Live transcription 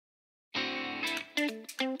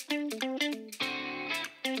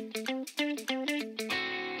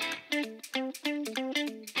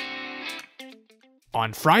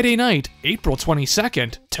On Friday night, April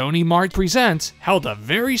 22nd, Tony Mart Presents held a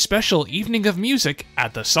very special evening of music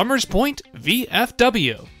at the Somers Point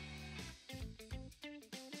VFW.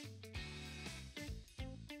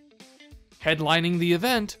 Headlining the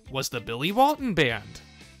event was the Billy Walton Band.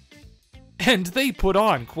 And they put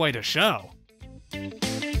on quite a show.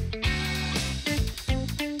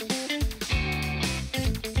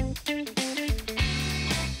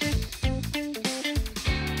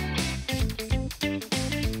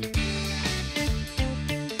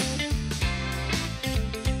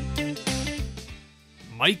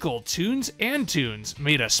 Michael Tunes Antunes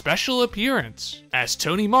made a special appearance as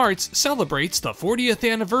Tony Mart's celebrates the 40th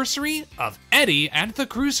anniversary of Eddie and the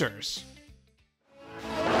Cruisers.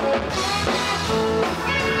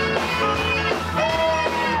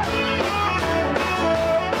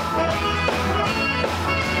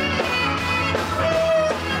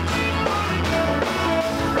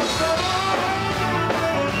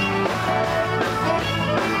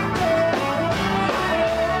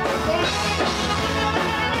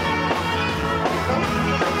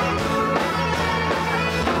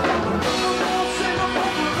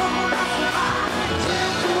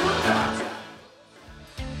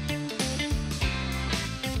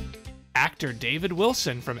 Actor David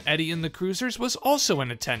Wilson from Eddie and the Cruisers was also in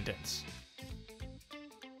attendance.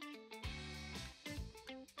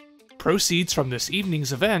 Proceeds from this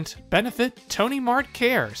evening's event benefit Tony Mart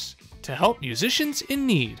Cares to help musicians in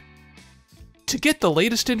need. To get the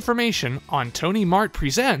latest information on Tony Mart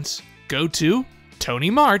Presents, go to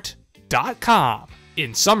tonymart.com.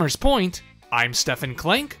 In Somers Point, I'm Stephen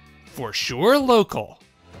Klenk for Sure Local.